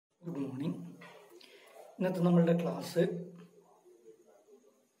Good morning. ഇന്നത്തെ നമ്മളുടെ class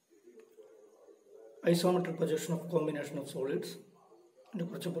isometric projection of combination of solids അതിൻ്റെ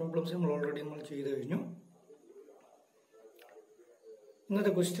കുറച്ച് പ്രോബ്ലംസ് നമ്മൾ ഓൾറെഡി ചെയ്തു കഴിഞ്ഞു.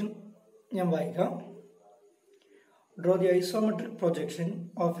 ഇന്നത്തെ ക്വസ്റ്റ്യൻ ഞാൻ വായിക്കാം. Draw the isometric projection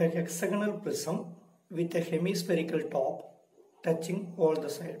of a hexagonal prism with a hemispherical top touching all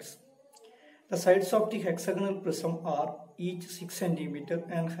the sides. The sides of the hexagonal prism are each 6 cm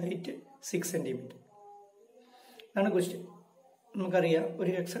and height 6 cm. That's the question. നമുക്കറിയാം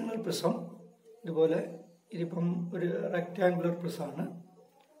ഒരു hexagonal prism ഇതുപോലെ ഇതിപ്പം ഒരു rectangular പ്രിസമാണ്,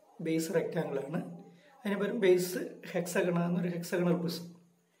 base റെക്റ്റാങ്കിളാണ്, അതിന് പകരം base hexagonal എന്നൊരു hexagonal prism.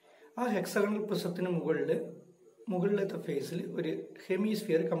 ആ hexagonal പ്രിസത്തിന് മുകളിലത്തെ ഫേസിൽ ഒരു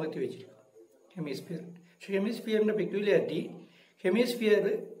ഹെമിസ്ഫിയർ കമഴ്ത്തി വെച്ചിരിക്കും. പക്ഷെ ഹെമിസ്ഫിയറിൻ്റെ പെക്യുലാരിറ്റി, ഹെമിസ്ഫിയർ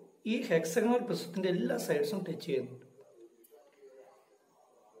ഈ ഹെക്സഗണൽ പ്രിസത്തിന്റെ എല്ലാ സൈഡ്സും ടച്ച് ചെയ്യുന്നുണ്ട്.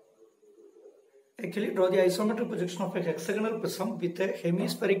 Actually, draw the isometric projection of a hexagonal prism with a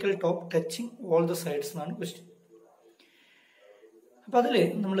hemispherical top touching all the sides എന്നാണ് ക്വസ്റ്റ്യൻ. അപ്പം അതിൽ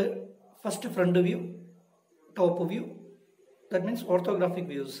നമ്മൾ first front view, top view, that means orthographic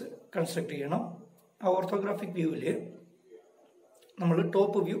views construct ചെയ്യണം. ആ orthographic വ്യൂവിൽ നമ്മൾ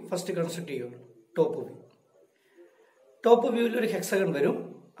ടോപ്പ് വ്യൂ ഫസ്റ്റ് കൺസ്ട്രക്ട് ചെയ്യുകയാണ്. Top വ്യൂവിൽ ഒരു ഹെക്സഗൺ വരും.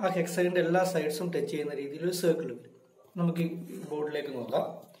 ആ ഹെക്സഗന്റെ എല്ലാ സൈഡ്സും ടച്ച് ചെയ്യുന്ന രീതിയിൽ ഒരു സർക്കിൾ വരും. നമുക്ക് ഈ ബോർഡിലേക്ക് നോക്കാം.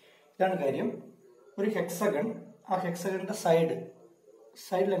 ഇതാണ് കാര്യം. ഒരു ഹെക്സഗൺ, ആ ഹെക്സഗന്റെ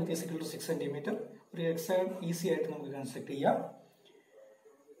side length is equal to 6 cm. ഒരു ഹെക്സഗൺ ഈസി ആയിട്ട് നമുക്ക് കൺസ്ട്രക്ട് ചെയ്യാം.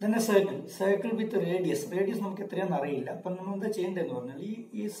 തന്നെ സർക്കിൾ വിത്ത് റേഡിയസ് നമുക്ക് എത്രയാണെന്ന് അറിയില്ല. അപ്പം നമ്മൾ എന്താ ചെയ്യേണ്ടതെന്ന് പറഞ്ഞാൽ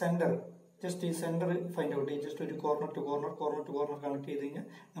ഈ സെന്റർ ഫൈൻഡ് ഔട്ട് ചെയ്യും. ജസ്റ്റ് ഒരു കോർണർ ടു കോർണർ കണക്ട് ചെയ്ത് കഴിഞ്ഞാൽ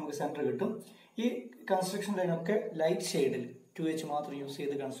നമുക്ക് സെന്റർ കിട്ടും. ഈ കൺസ്ട്രക്ഷൻ ലൈനൊക്കെ ലൈറ്റ് ഷെയ്ഡിൽ 2H മാത്രം യൂസ്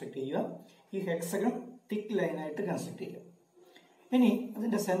ചെയ്ത് കൺസ്ട്രക്ട് ചെയ്യുക. ഈ ഹെക്സഗൺ തിക്ക് ലൈനായിട്ട് കൺസ്ട്രക്ട് ചെയ്യുക. ഇനി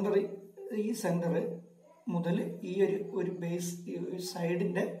അതിന്റെ സെന്റർ മുതൽ ഈ ഒരു ബേസ്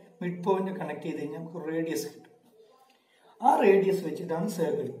സൈഡിന്റെ മിഡ് പോയിന്റ് കണക്ട് ചെയ്ത് കഴിഞ്ഞാൽ നമുക്ക് റേഡിയസ് കിട്ടും. ആ റേഡിയസ് വെച്ചിട്ടാണ്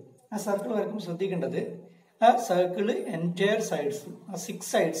സർക്കിൾ. ആ സർക്കിൾ വരയ്ക്കുമ്പോൾ ശ്രദ്ധിക്കേണ്ടത്, ആ സർക്കിള് എൻറ്റയർ സൈഡ്സ്, ആ 6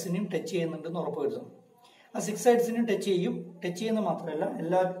 സൈഡ്സിനെയും ടച്ച് ചെയ്യുന്നുണ്ടെന്ന് ഉറപ്പ് വരുത്തണം. ആ 6 സൈഡ്സിനെയും ടച്ച് ചെയ്യുന്നത് മാത്രമല്ല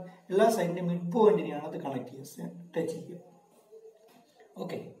എല്ലാ സൈഡിന്റെ മിഡ് പോയിന്റിനെയാണ് അത് കണക്ട് ടച്ച് ചെയ്യുക.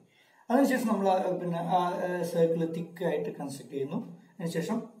 ഓക്കെ, അതിനുശേഷം നമ്മൾ ആ സർക്കിൾ തിക്കായിട്ട് കൺസ്ട്രക്ട് ചെയ്യുന്നു.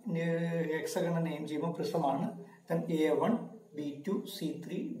 അതിനുശേഷം ഹെക്സഗൺ നെയിം ചെയ്യുമ്പോൾ പ്രിസമാണ്. A1, B2,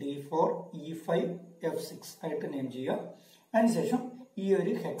 C3, D4, E5, F6 ആയിട്ട് നെയിം ചെയ്യുക. അതിനുശേഷം ഈ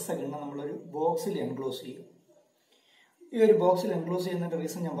ഒരു ഹെക്സഗണിനെ നമ്മളൊരു ബോക്സിൽ എൻക്ലോസ് ചെയ്യും. ഈ ഒരു ബോക്സിൽ എൻക്ലോസ് ചെയ്യുന്നതിന്റെ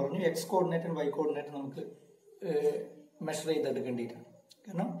റീസൺ ഞാൻ പറഞ്ഞു. X coordinate and Y coordinate നമുക്ക് മെഷർ ചെയ്തെടുക്കേണ്ടിയിട്ടാണ്.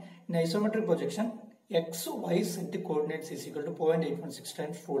 കാരണം in isometric projection XY set coordinates is equal to 0.816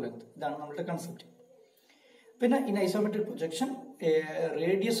 times full length. ഇതാണ് നമ്മുടെ കൺസെപ്റ്റ്. പിന്നെ in isometric projection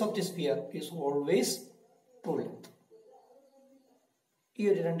radius of the sphere is always true length. ഈ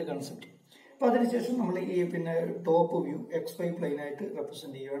ഒരു രണ്ട് കൺസെപ്റ്റ്. അപ്പൊ അതിനുശേഷം നമ്മൾ ഈ ടോപ്പ് വ്യൂ XY പ്ലെയിൻ ആയിട്ട്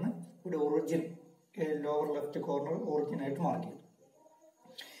റെപ്രസെന്റ് ചെയ്യുകയാണ്. ഇവിടെ origin lower left corner origin ആയിട്ട് മാർക്ക് ചെയ്തു.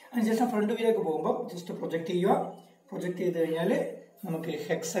 അതിനുശേഷം ഫ്രണ്ട് വ്യൂയിലേക്ക് പോകുമ്പോൾ ജസ്റ്റ് പ്രൊജക്ട് ചെയ്യുക. പ്രൊജക്ട് ചെയ്ത് കഴിഞ്ഞാൽ നമുക്ക്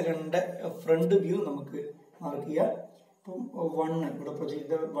ഹെക്സഗണിന്റെ ഫ്രണ്ട് വ്യൂ നമുക്ക് മാർക്ക് ചെയ്യാം. ഇപ്പം 1 ഇവിടെ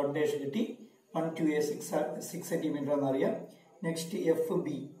പ്രൊജക്ട് 1' കിട്ടി. 1 to A 6 cm എന്നറിയാം. നെക്സ്റ്റ് FB,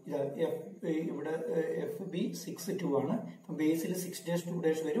 ഇവിടെ FB 6 2 ആണ്. അപ്പം ബേസിൽ 6'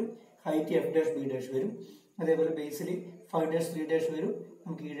 2' വരും. ഹൈറ്റ് F' B' വരും. അതേപോലെ ബേസിൽ 5' 3' വരും.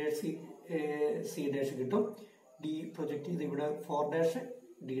 നമുക്ക് C' കിട്ടും. D പ്രൊജക്ട് ചെയ്ത് ഇവിടെ 4'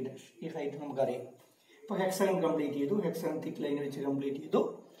 D'. ഈ ഹൈറ്റ് നമുക്കറിയാം. അപ്പോൾ ഹെക്സഗൺ കംപ്ലീറ്റ് ചെയ്തു. ഹെക്സഗൺ തിക്ക് ലൈൻ വെച്ച് കംപ്ലീറ്റ് ചെയ്തു.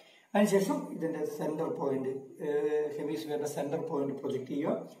 അതിനുശേഷം ഇതിന്റെ centre point, ഹെമിസ്ഫിയറിന്റെ centre point project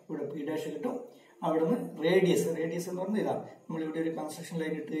ചെയ്യുക. ഇവിടെ P' കിട്ടും. അവിടുന്ന് റേഡിയസ് എന്ന് പറഞ്ഞാൽ ഇതാണ്. നമ്മളിവിടെ ഒരു കൺസ്ട്രക്ഷൻ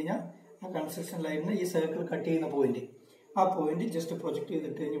ലൈൻ ഇട്ട് കഴിഞ്ഞാൽ ആ കൺസ്ട്രക്ഷൻ ലൈനിന് ഈ സർക്കിൾ കട്ട് ചെയ്യുന്ന പോയിന്റ്, ആ പോയിന്റ് ജസ്റ്റ് പ്രൊജക്ട്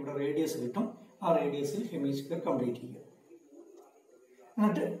ചെയ്തിട്ട് കഴിഞ്ഞാൽ ഇവിടെ റേഡിയസ് കിട്ടും. ആ റേഡിയസിൽ ഹെമിസ്ഫിയർ കംപ്ലീറ്റ് ചെയ്യുക.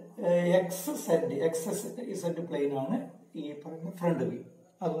 എന്നിട്ട് XZ പ്ലെയിൻ ആണ് ഈ പറയുന്ന ഫ്രണ്ട് വ്യൂ.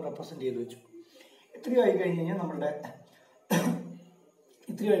 അത് റെപ്രസെന്റ് ചെയ്ത് വെച്ചു. ഇത്രയും ആയി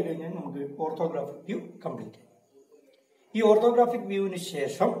കഴിഞ്ഞാൽ നമുക്ക് ഓർത്തോഗ്രാഫിക് വ്യൂ കംപ്ലീറ്റ് ചെയ്യും. ഈ ഓർത്തോഗ്രാഫിക് വ്യൂവിന്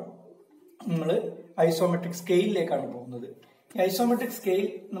ശേഷം നമ്മൾ ഐസോമെട്രിക് സ്കെയിലിലേക്കാണ് പോകുന്നത്. ഈ ഐസോമെട്രിക് സ്കെയിൽ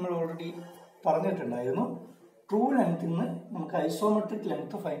നമ്മൾ ഓൾറെഡി പറഞ്ഞിട്ടുണ്ടായിരുന്നു. ട്രൂ ലെങ്ത്തിൽ നിന്ന് നമുക്ക് ഐസോമെട്രിക്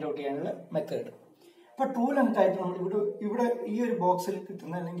ലെങ്ത് ഫൈൻഡ് ഔട്ട് ചെയ്യാനുള്ള മെത്തേഡ്. അപ്പൊ ട്രൂ ലെങ്ത് ആയിട്ട് നമ്മൾ ഇവിടെ ഈ ഒരു ബോക്സിൽ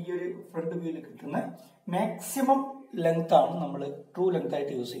കിട്ടുന്ന, അല്ലെങ്കിൽ ഈ ഒരു ഫ്രണ്ട് വ്യൂവിൽ കിട്ടുന്ന മാക്സിമം ലെങ്ത് ആണ് നമ്മൾ ട്രൂ ലെങ്ത്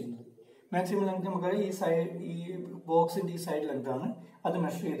ആയിട്ട് യൂസ് ചെയ്യുന്നത്. മാക്സിമം ലെങ്ത് നമുക്കറിയാം ഈ ബോക്സിന്റെ ഈ സൈഡ് ലെങ്ത് ആണ്. അത്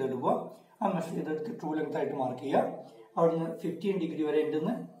മെഷർ ചെയ്തെടുക്കുക. ആ മെഷർ ചെയ്തെടുത്ത് ട്രൂ ലെങ്ത് ആയിട്ട് മാർക്ക് ചെയ്യുക. അവിടുന്ന് 15 ഡിഗ്രി വരെ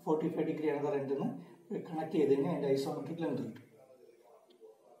ഉണ്ടെന്ന്, 45 ഡിഗ്രി അനദർ ഉണ്ടെന്ന് കണക്ട് ചെയ്ത് കഴിഞ്ഞാൽ അതിന്റെ ഐസോമെട്രിക് ലെങ്ത് കിട്ടും.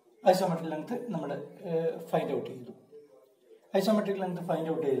 ഐസോമെട്രിക് ലെങ്ത് നമ്മൾ ഫൈൻഡ് ഔട്ട് ചെയ്തു. ഐസോമെട്രിക് ലെങ്ത് ഫൈൻഡ്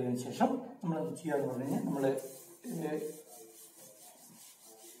ഔട്ട് ചെയ്തതിന് ശേഷം നമ്മൾ എന്ത് ചെയ്യാന്ന് പറഞ്ഞു കഴിഞ്ഞാൽ നമ്മൾ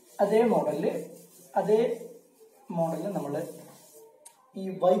അതേ മോഡലിൽ നമ്മൾ ഈ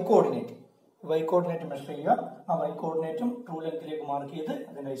y കോർഡിനേറ്റ് മെഷർ ചെയ്യുക. ആ y കോർഡിനേറ്റും ട്രൂ ലെങ്ത്തിലേക്ക് മാർക്ക് ചെയ്ത്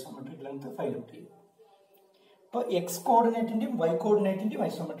അതിന്റെ ഐസോമെട്രിക് ലെങ്ത് ഫൈൻഡ് ഔട്ട് ചെയ്യുക. അപ്പോൾ x കോർഡിനേറ്റിന്റെയും y കോർഡിനേറ്റിന്റെയും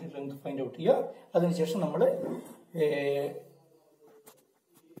isometric length find out ചെയ്യുക. അതിനുശേഷം നമ്മൾ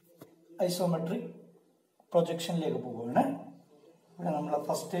ഐസോമെട്രിക് പ്രൊജക്ഷനിലേക്ക് പോവുകയാണ്. ഇവിടെ നമ്മൾ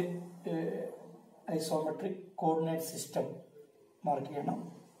first isometric coordinate system mark ചെയ്യണം.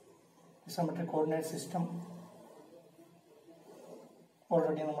 ഐസോമെട്രിക് കോർഡിനേറ്റ് സിസ്റ്റം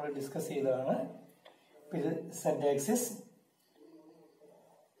ഓൾറെഡി നമ്മൾ ഡിസ്കസ് ചെയ്തതാണ്. ഇത് z ആക്സിസ്,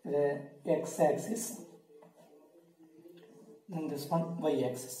 ഇത് x axis, then this one y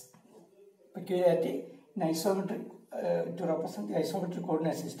axis. Peculiarity in isometric to represent the isometric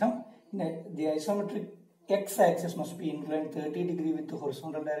coordinate system, the isometric x axis must be inclined 30 degree with the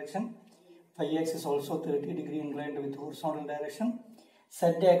horizontal direction, y axis also 30 degree inclined with horizontal direction,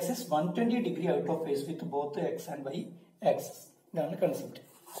 z axis 120 degree out of phase with both the x and y axis. ഇതാണ് concept.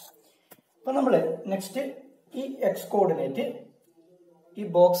 അപ്പം നമ്മൾ next ഈ X coordinate, ഈ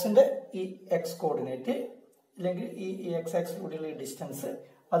ബോക്സിന്റെ ഈ X coordinate അല്ലെങ്കിൽ ഈ X ആക്സിലൂടെയുള്ള ഈ ഡിസ്റ്റൻസ്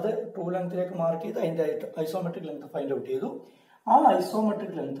അത് ട്രൂ ലെങ്ത്തിലേക്ക് മാർക്ക് ചെയ്ത് അതിന്റെ ഐസോമെട്രിക് ലെങ്ത് ഫൈൻഡ് ഔട്ട് ചെയ്തു. ആ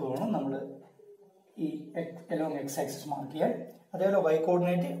ഐസോമെട്രിക് ലെങ്ത് വേണം നമ്മൾ ഈ എലോങ് എക്സ് ആക്സിസ് മാർക്ക് ചെയ്യാൻ. അതേപോലെ വൈ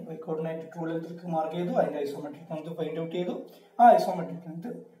കോർഡിനേറ്റ് ട്രൂ ലെങ്ത്തിലേക്ക് മാർക്ക് ചെയ്തു, അതിന്റെ ഐസോമെട്രിക് ലെങ്ത് ഫൈൻഡ് ഔട്ട് ചെയ്തു. ആ ഐസോമെട്രിക് ലെങ്ത്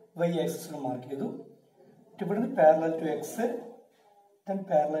വൈ ആക്സിസിൽ മാർക്ക് ചെയ്തു. ഇവിടുന്ന് parallel to X then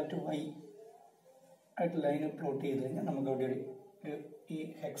parallel to Y ആയിട്ട് ലൈന് പ്ലോട്ട് ചെയ്ത് കഴിഞ്ഞാൽ നമുക്ക് അവിടെ ഒരു ഈ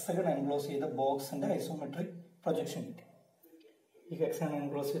ഹെക്സഗൺ എൻക്ലോസ് ചെയ്ത ബോക്സിന്റെ ഐസോമെട്രിക് പ്രൊജക്ഷൻ കിട്ടി. ഈ ഹെക്സഗൺ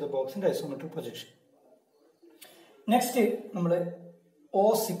എൻക്ലോസ് ചെയ്ത ബോക്സിന്റെ ഐസോമെട്രിക് പ്രൊജക്ഷൻ. നെക്സ്റ്റ് നമ്മൾ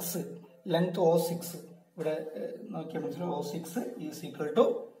O6 ലെങ്ത് O6 ഇവിടെ നോക്കിയാൽ മനസ്സിലാവും. O6 is equal to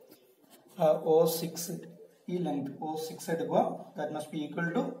O6 ഈ ലെങ്ത് O6 എടുക്കുക. That must be equal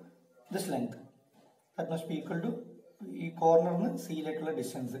to this length. That must be equal to ഈ കോർണറിന് സിയിലേക്കുള്ള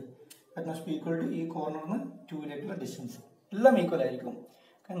distance. That must be equal to ഈ കോർണറിന് 2ലേക്കുള്ള distance. എല്ലാം equal ആയിരിക്കും,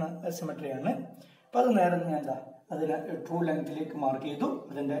 കാരണം സിമെട്രിയാണ്. അപ്പം അത് നേരെ ഞാൻ എന്താ അതിന് ട്രൂ ലെങ്ത്തിലേക്ക് മാർക്ക് ചെയ്തു.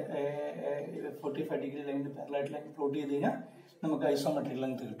 അതിൻ്റെ 45 degree line parallel line plot ചെയ്ത് കഴിഞ്ഞാൽ നമുക്ക് ഐസോമെട്രിക്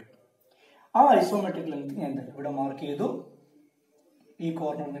ലെങ്ത് കിട്ടും. ആ ഐസോമെട്രിക് ലെങ്ത് ഞാൻ എന്താ ഇവിടെ മാർക്ക് ചെയ്തു. ഈ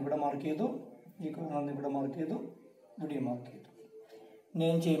കോർണറിന് ഇവിടെ മാർക്ക് ചെയ്തു, ഈ കോർണറിന് ഇവിടെ മാർക്ക് ചെയ്തു, ഇവിടെ മാർക്ക് ചെയ്തു.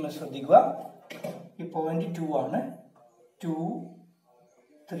 നെയിം ചെയ്യുമ്പോൾ ശ്രദ്ധിക്കുക, ഈ പോയിന്റ് 2 ആണ്. 2,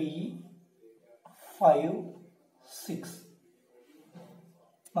 3, 5, 6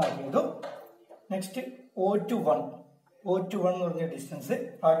 മാർക്ക് ചെയ്തു. നെക്സ്റ്റ് O1 എന്ന് പറഞ്ഞ ഡിസ്റ്റൻസ്,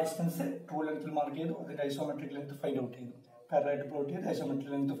 ആ ഡിസ്റ്റൻസ് ട്രൂ ലെങ്ത്തിൽ മാർക്ക് ചെയ്തു. അതിന്റെ ഐസോമെട്രിക് ലെങ്ത് ഫൈൻഡ് ഔട്ട് ചെയ്തു. പാരലൽ പ്ലോട്ട് ചെയ്ത്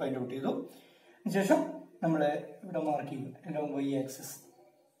ഐസോമെട്രിക് ലെങ്ത് ഫൈൻഡ് ഔട്ട് ചെയ്തു. അതിനുശേഷം നമ്മൾ ഇവിടെ മാർക്ക് ചെയ്യും along y axis.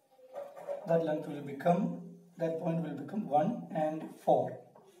 That length will become, that point will become 1 and 4.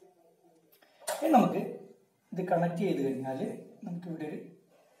 ഇനി നമുക്ക് ഇത് കണക്ട് ചെയ്ത് കഴിഞ്ഞാൽ നമുക്ക് ഇവിടെ ഒരു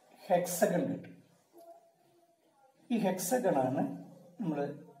ഹെക്സഗൺ കിട്ടും. ഈ ഹെക്സഗൺ ആണ് നമ്മൾ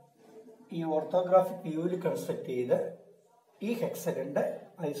ഈ ഓർത്തോഗ്രാഫിക് വ്യൂവിൽ കൺസ്ട്രക്ട് ചെയ്ത ഈ ഹെക്സഗന്റെ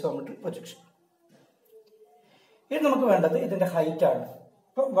ഐസോമെട്രിക് പ്രൊജക്ഷൻ. ഇത് നമുക്ക് വേണ്ടത് ഇതിന്റെ ഹൈറ്റ് ആണ്.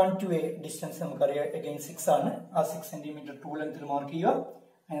 ഇപ്പൊ 1 to a ഡിസ്റ്റൻസ് നമുക്കറിയാം, അഗൈൻ 6 ആണ്. ആ 6 സെന്റിമീറ്റർ ട്രൂ ലെങ്ത്തിൽ മാർക്ക് ചെയ്യുക.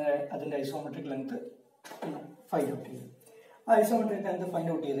 അതിന്റെ ഐസോമെട്രിക് ലെങ്ത് ഫൈൻഡ് ഔട്ട് ചെയ്യുക. ആ ഐസോമെട്രിക് ലെങ്ത്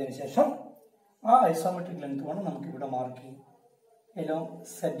ഫൈൻഡ് ഔട്ട് ചെയ്തതിനു ശേഷം ആ ഐസോമെട്രിക് ലെങ്ത് വേണം നമുക്ക് ഇവിടെ മാർക്ക് ചെയ്യും എലോങ്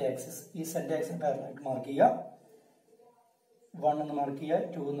സെഡ് ആക്സിസ്. ഈ സെഡ് ആക്സിസ് പാരലലായിട്ട് മാർക്ക് ചെയ്യുക. 1 എന്ന് മാർക്ക്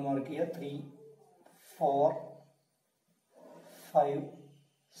ചെയ്യുക, 2 എന്ന് മാർക്ക് ചെയ്യുക, 3, 4, 5,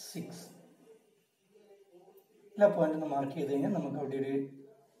 6 എല്ലാ പോയിന്റ് മാർക്ക് ചെയ്ത് കഴിഞ്ഞാൽ നമുക്ക് അവിടെ ഒരു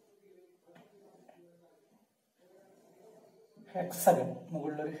ഹെക്സഗൺ,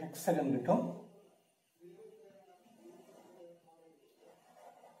 മുകളിലൊരു ഹെക്സഗൺ കിട്ടും.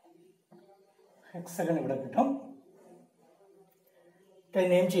 ഹെക്സഗൺ ഇവിടെ കിട്ടും.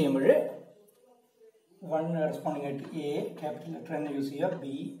 നെയിം ചെയ്യുമ്പോൾ 1 കറസ്പോണ്ടിങ് ആയിട്ട് എ ക്യാപിറ്റൽ ലെറ്റർ തന്നെ യൂസ് ചെയ്യുക,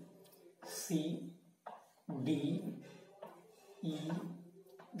 B, C, D, E,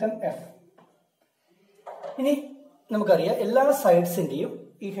 then F. ഇനി നമുക്കറിയാം എല്ലാ സൈഡ്സിന്റെയും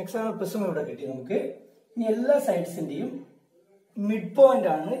ഈ ഹെക്സാഗണൽ പ്രിസം ഇവിടെ കിട്ടി നമുക്ക്. ഇനി എല്ലാ സൈഡ്സിന്റെയും മിഡ് പോയിന്റ്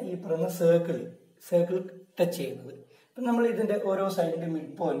ആണ് ഈ പറയുന്ന സർക്കിൾ ടച്ച് ചെയ്യുന്നത്. അപ്പം നമ്മൾ ഇതിന്റെ ഓരോ സൈഡിന്റെ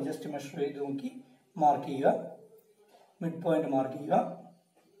മിഡ് പോയിന്റ് ജസ്റ്റ് മെഷർ ചെയ്ത് നോക്കി മാർക്ക് ചെയ്യുക. മിഡ് പോയിന്റ് മാർക്ക് ചെയ്യുക.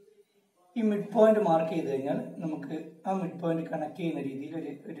 ഈ മിഡ് പോയിന്റ് മാർക്ക് ചെയ്ത് കഴിഞ്ഞാൽ നമുക്ക് ആ മിഡ് പോയിന്റ് കണക്ട് ചെയ്യുന്ന രീതിയിൽ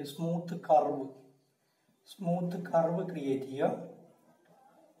ഒരു സ്മൂത്ത് കർവ് ക്രിയേറ്റ് ചെയ്യുക.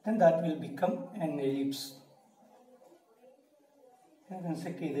 Then that will become an ellipse.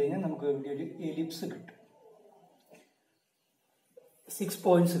 Construct ചെയ്ത് കഴിഞ്ഞാൽ നമുക്ക് ഇവിടെ ഒരു എലിപ്സ് കിട്ടും. 6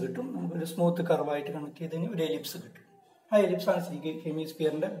 പോയിന്റ്സ് കിട്ടും. നമുക്കൊരു സ്മൂത്ത് കർവായിട്ട് കണക്ട് ചെയ്ത് കഴിഞ്ഞാൽ ഒരു എലിപ്സ് കിട്ടും. ആ എലിപ്സാണ് ശരിക്കും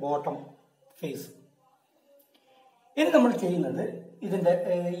ഹെമിസ്ഫിയറിന്റെ ബോട്ടം ഫേസ്. ഇനി നമ്മൾ ചെയ്യുന്നത് ഇതിന്റെ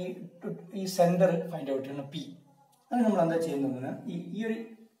ഈ സെന്റർ ഫൈൻഡ് ഔട്ട് ചെയ്യണം, പി. അത് നമ്മൾ എന്താ ചെയ്യുന്നത്, ഈ ഒരു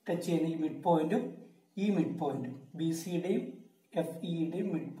ടച്ച് ചെയ്യുന്ന ഈ മിഡ് പോയിന്റും ഈ മിഡ് പോയിന്റും ബി സിയുടെയും എഫ് ഇയുടെയും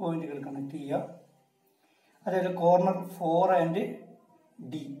മിഡ് പോയിന്റുകൾ കണക്ട് ചെയ്യുക. അതേപോലെ കോർണർ 4 ആൻഡ്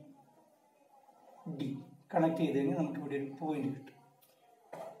ഡി കണക്ട് ചെയ്ത് കഴിഞ്ഞാൽ നമുക്ക് ഇവിടെ ഒരു പോയിന്റ് കിട്ടും.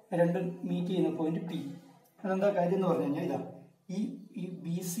 രണ്ടും മീറ്റ് ചെയ്യുന്ന പോയിന്റ് പി. അതെന്താ കാര്യം എന്ന് പറഞ്ഞു കഴിഞ്ഞാൽ ഇതാ ഈ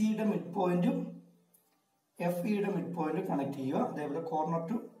ബി സിയുടെ മിഡ് പോയിന്റും എഫ് ഇയുടെ മിഡ് പോയിന്റും കണക്ട് ചെയ്യുക. അതേപോലെ കോർണർ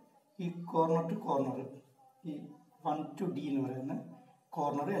ടു കോർണർ, ഈ 1 to D എന്ന് പറയുന്ന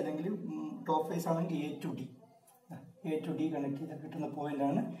കോർണർ, അല്ലെങ്കിൽ ടോപ്പ് ഫേസ് ആണെങ്കിൽ എ ടു ഡി കണക്ട് ചെയ്താൽ കിട്ടുന്ന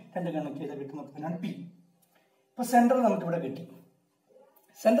പോയിന്റാണ്, രണ്ട് കണക്ട് ചെയ്താൽ കിട്ടുന്ന പോയിന്റാണ് പി. ഇപ്പൊ സെന്റർ നമുക്കിവിടെ കിട്ടി.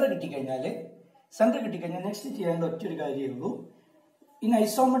 സെന്റർ കിട്ടിക്കഴിഞ്ഞാൽ നെക്സ്റ്റ് ചെയ്യേണ്ട ഒറ്റൊരു കാര്യമേ ഉള്ളൂ. In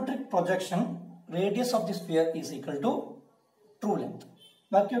isometric projection radius of the sphere is equal to true length.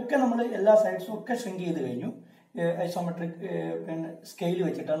 ബാക്കിയൊക്കെ നമ്മൾ എല്ലാ സൈഡ്സും ഒക്കെ ഷ്രിങ്ക് ചെയ്ത് കഴിഞ്ഞു. ഐസോമെട്രിക് പിന്നെ സ്കെയിൽ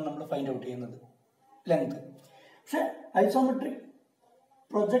വെച്ചിട്ടാണ് നമ്മൾ ഫൈൻഡ് ഔട്ട് ചെയ്യുന്നത് ലെങ്ത്. പക്ഷെ ഐസോമെട്രിക്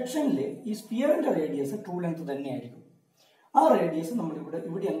പ്രൊജക്ഷനിൽ ഈ സ്ഫിയറിന്റെ റേഡിയസ് ട്രൂ ലെങ്ത് തന്നെയായിരിക്കും. ആ റേഡിയസ്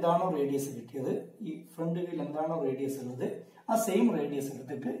ഇവിടെ എന്താണോ റേഡിയസ് കിട്ടിയത്, ഈ ഫ്രണ്ട് വ്യൂവിൽ എന്താണോ റേഡിയസ് ഉള്ളത്, ആ സെയിം റേഡിയസ്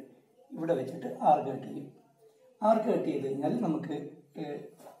എടുത്തിട്ട് ഇവിടെ വെച്ചിട്ട് ആർക്ക് കട്ട് ചെയ്യും. ആർക്ക് കട്ട് ചെയ്ത് കഴിഞ്ഞാൽ നമുക്ക്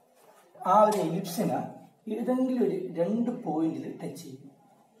ആ ഒരു എലിപ്സിനെ ഏതെങ്കിലും ഒരു 2 പോയിന്റിൽ ടച്ച് ചെയ്യും.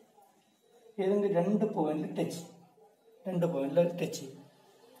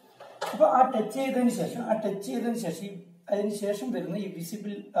 അപ്പൊ ആ ടച്ച് ചെയ്തതിന് ശേഷം അതിനുശേഷം വരുന്ന ഈ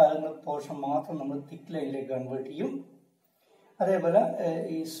വിസിബിൾ ആകുന്ന പോർഷൻ മാത്രം നമ്മൾ തിക്ക് ലൈനിലേക്ക് കൺവേർട്ട് ചെയ്യും. അതേപോലെ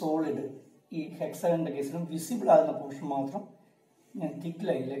ഈ സോളിഡ് ഈ ഹെക്സഗണിന്റെ കേസിലും വിസിബിൾ ആകുന്ന പോർഷൻ മാത്രം ഞാൻ തിക്ക്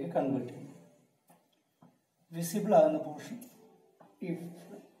ലൈനിലേക്ക് കൺവേർട്ട് ചെയ്യും. വിസിബിൾ ആകുന്ന പോർഷൻ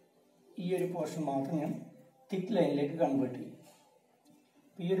ഈ ഒരു പോർഷൻ മാത്രം ഞാൻ തിക്ക് ലൈനിലേക്ക് കൺവേർട്ട് ചെയ്യും.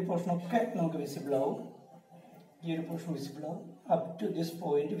 ഈ ഒരു പോർഷനൊക്കെ നമുക്ക് വിസിബിൾ ആവും, ഈ ഒരു പോർഷൻ വിസിബിൾ ആവും, up to this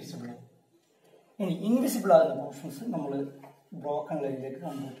point visible ആവും. ഇനി ഇൻവിസിബിൾ ആകുന്ന പോർഷൻസ് നമ്മൾ ബ്രോക്കൺ ലൈനിലേക്ക്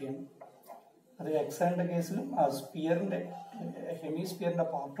കൺവേർട്ട് ചെയ്യണം. അത് ഹെക്സഗണിന്റെ കേസിലും ആ ഹെമിസ്ഫിയറിന്റെ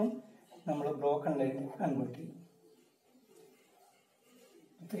പാർട്ടും നമ്മൾ ബ്രോക്കൺ ലൈനിലേക്ക് കൺവേർട്ട് ചെയ്യും.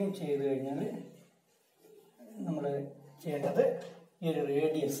 ഇത്രയും ചെയ്ത് കഴിഞ്ഞാൽ നമ്മൾ ചെയ്യേണ്ടത് ഈ ഒരു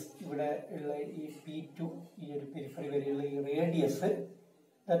റേഡിയസ്, ഇവിടെ ഉള്ള ഈ P2 ഈ ഒരു പെരിഫറി വരെയുള്ള ഈ radius,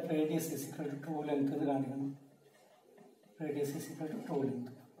 that radius is equal to true length എന്ന് കാണിക്കണം. Radius is equal to true length.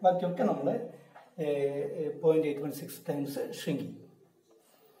 ബാക്കിയൊക്കെ നമ്മൾ 0.816 ടൈംസ് ഷ്രിങ്ക് ചെയ്യും.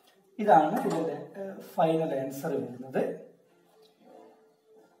 ഇതാണ് ഇതിൻ്റെ ഫൈനൽ ആൻസർ വരുന്നത്.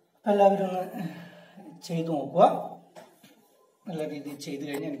 എല്ലാവരും ഒന്ന് ചെയ്തു നോക്കുക. നല്ല രീതിയിൽ ചെയ്തു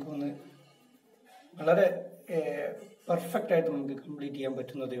കഴിഞ്ഞാൽ എനിക്കൊന്ന് വളരെ പെർഫെക്റ്റ് ആയിട്ട് നമുക്ക് കംപ്ലീറ്റ് ചെയ്യാൻ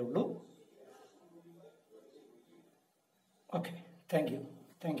പറ്റുന്നതേ ഉള്ളൂ. Okay,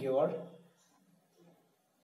 thank you all.